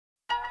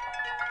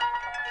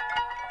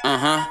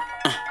Yeah,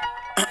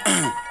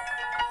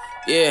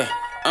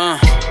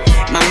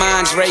 my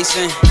mind's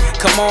racing.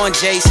 Come on,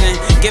 Jason,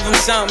 give him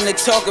something to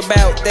talk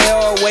about. They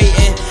all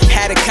waiting.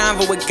 Had a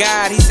convo with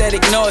God, he said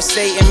ignore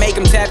Satan. Make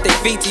him tap their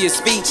feet to your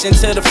speech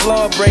until the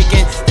floor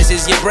breaking. This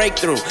is your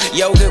breakthrough,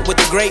 yoga with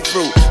the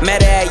grapefruit.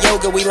 Met her at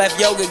yoga, we left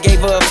yoga,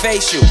 gave her a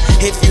facial.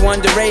 If you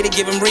underrated,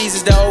 give them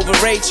reasons to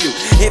overrate you.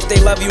 If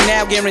they love you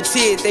now,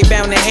 guaranteed, they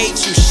bound to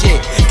hate you.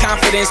 Shit,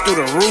 confidence through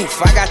the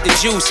roof, I got the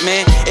juice,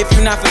 man. If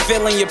you're not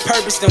fulfilling your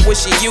purpose, then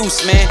what's your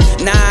use, man?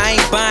 Nah, I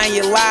ain't buying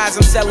your lies,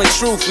 I'm selling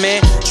truth,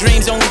 man.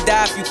 Dreams only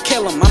die if you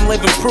kill them, I'm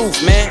living proof,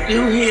 man.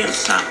 You hear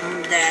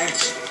something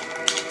that's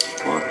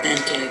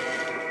authentic,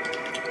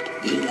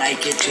 you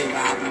like it, you're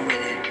vibing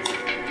with it,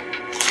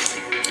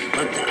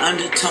 but the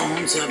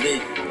undertones of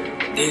it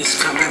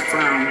is coming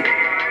from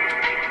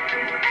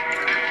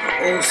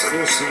an old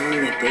school song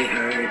that they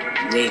heard,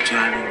 they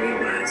try to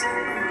revise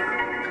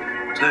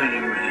it, turn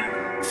it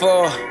around.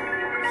 For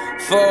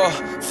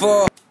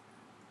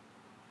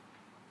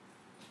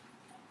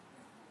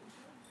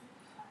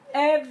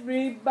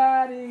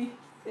everybody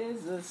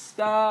is a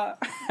star.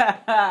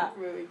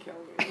 Really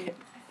killed me.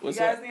 What's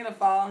you guys up? need to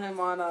follow him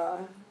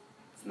on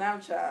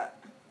Snapchat.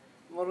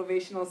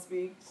 Motivational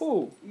speaks.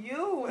 Who?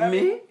 You.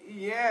 Me?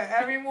 Yeah,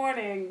 every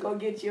morning. Go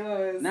get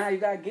yours. Nah, you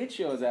gotta get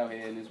yours out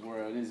here in this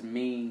world, in this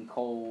mean,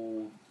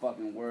 cold,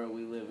 fucking world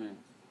we live in.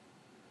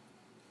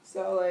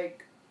 So,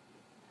 like,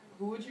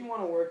 who would you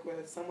want to work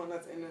with? Someone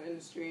that's in the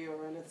industry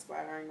or an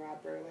aspiring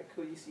rapper? Like,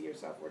 who you see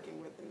yourself working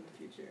with in the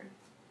future?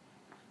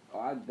 Oh,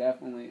 I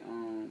definitely,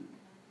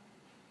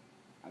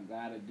 I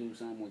gotta do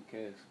something with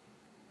Kiss.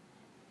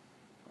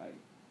 Like,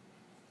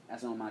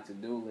 that's on my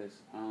to-do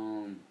list.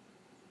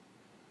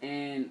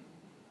 And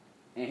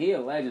he a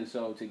legend,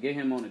 so to get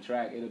him on the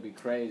track, it'll be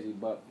crazy.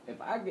 But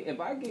if I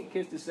get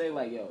Kiss to say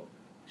like, yo,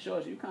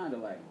 Shorts, you kind of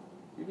like,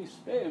 you be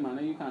spitting,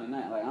 man. You kind of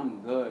not like,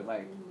 I'm good.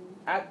 Like,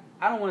 I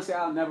don't want to say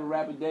I'll never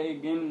rap a day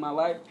again in my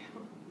life,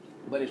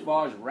 but as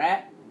far as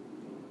rap,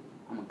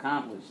 I'm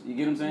accomplished. You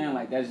get what I'm saying?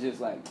 Like, that's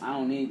just like, I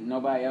don't need,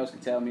 nobody else can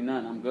tell me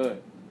nothing. I'm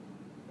good.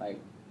 Like,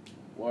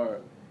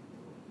 word.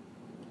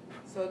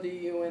 So do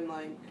you and,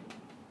 like,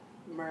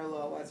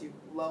 Merlot, as you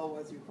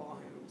call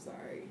him,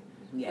 sorry.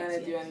 Trying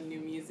to do any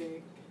new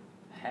music?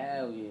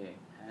 Hell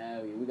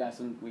yeah. We got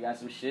some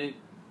shit.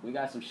 We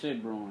got some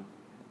shit brewing.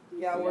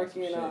 Yeah,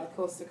 working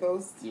coast to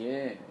coast.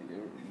 Yeah,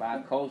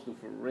 bi-coastal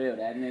for real.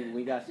 That nigga,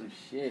 we got some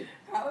shit.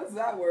 How does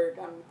that work?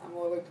 I'm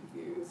a little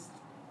confused.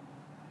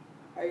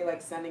 Are you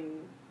like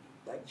sending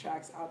like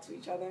tracks out to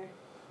each other?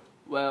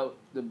 Well,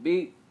 the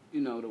beat,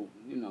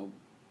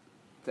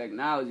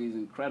 technology is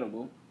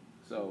incredible.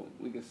 So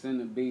we can send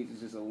the beats.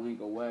 It's just a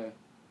link away.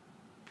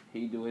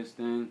 He do his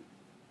thing.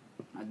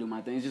 I do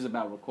my thing. It's just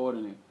about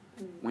recording it.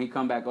 Mm-hmm. When he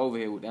come back over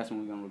here, that's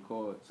when we're gonna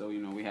record. So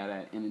we had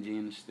that energy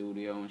in the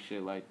studio and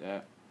shit like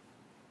that.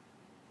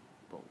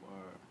 But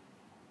word.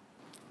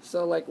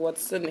 So like,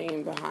 what's the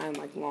name behind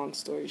like Long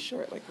Story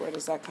Short? Like, where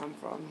does that come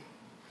from?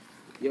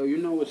 Yo, you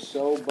know what's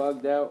so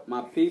bugged out?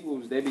 My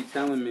peoples, they be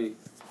telling me,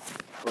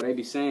 or they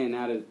be saying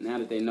now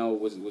that they know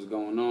what's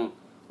going on.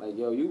 Like,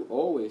 yo, you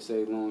always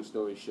say long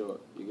story short.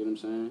 You get what I'm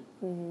saying?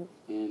 Mm-hmm.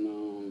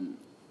 And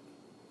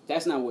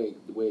that's not where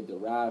it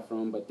derived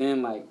from. But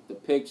then, like, the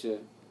picture,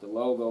 the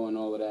logo and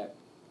all of that,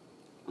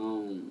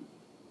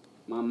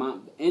 my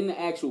mom, in the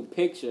actual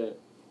picture,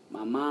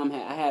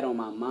 I had on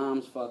my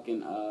mom's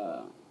fucking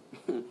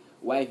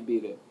wife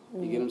beater.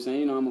 You get what I'm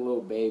saying? I'm a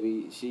little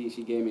baby. She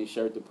gave me a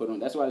shirt to put on.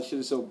 That's why the shit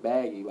is so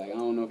baggy. Like, I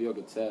don't know if y'all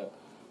could tell.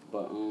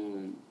 But,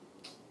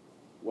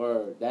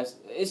 word.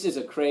 It's just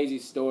a crazy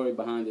story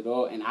behind it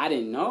all. And I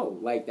didn't know.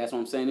 Like, that's what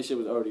I'm saying. This shit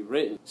was already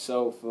written.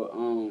 So,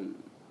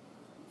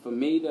 for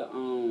me to,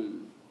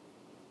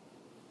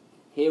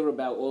 hear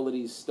about all of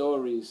these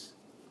stories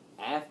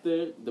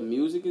after the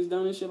music is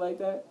done and shit like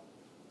that,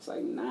 it's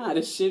like, nah,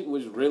 this shit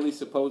was really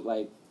supposed,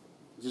 like,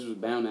 just was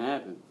bound to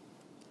happen.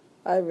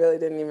 I really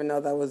didn't even know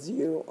that was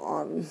you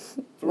on,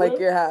 like,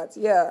 your hats.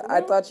 Yeah,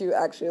 I thought you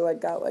actually, like,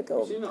 got, like,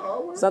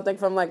 something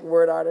from, like,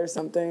 Word Art or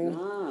something.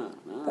 Nah.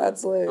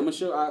 That's lit. I'm gonna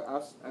show,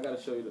 I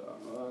gotta show you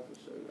I can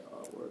show you the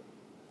artwork.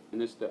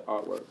 And it's the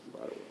artwork, by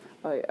the way.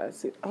 Oh, yeah, I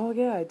see. Oh,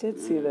 yeah, I did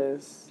see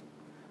this.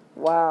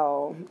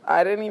 Wow.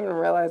 I didn't even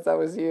realize that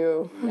was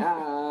you.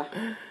 Yeah.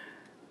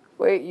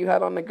 Wait, you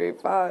had on the Grape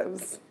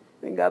 5s.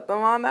 You got them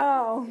on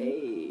now.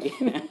 Hey.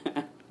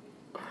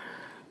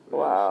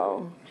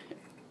 Wow.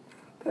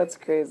 That's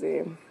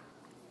crazy.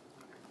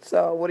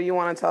 So, what do you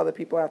want to tell the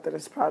people after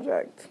this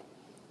project?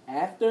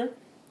 After?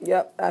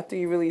 Yep, after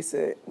you release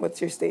it. What's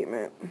your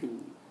statement?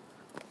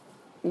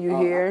 You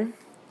here?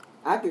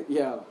 I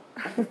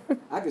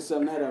could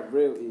sum that up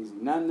real easy.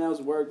 Nothing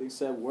else worked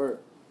except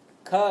work.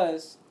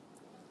 'Cause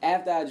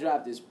after I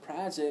drop this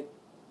project,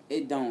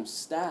 it don't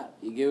stop.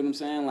 You get what I'm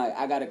saying? Like,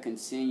 I gotta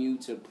continue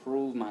to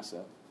prove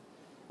myself.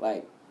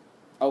 Like,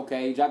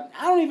 okay,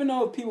 I don't even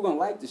know if people gonna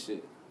like the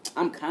shit.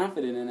 I'm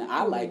confident in it.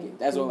 I like it.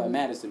 That's all that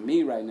matters to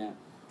me right now.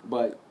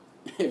 But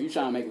if you're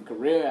trying to make a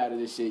career out of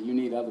this shit, you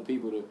need other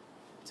people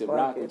to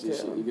rock with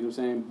this shit. You get what I'm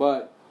saying?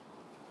 But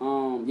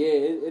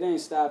yeah, it ain't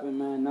stopping,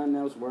 man. Nothing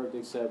else worked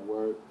except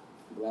work.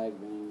 Black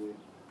Vineyard.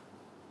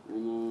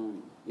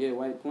 And, yeah,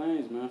 White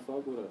Plains, man.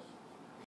 Fuck with us.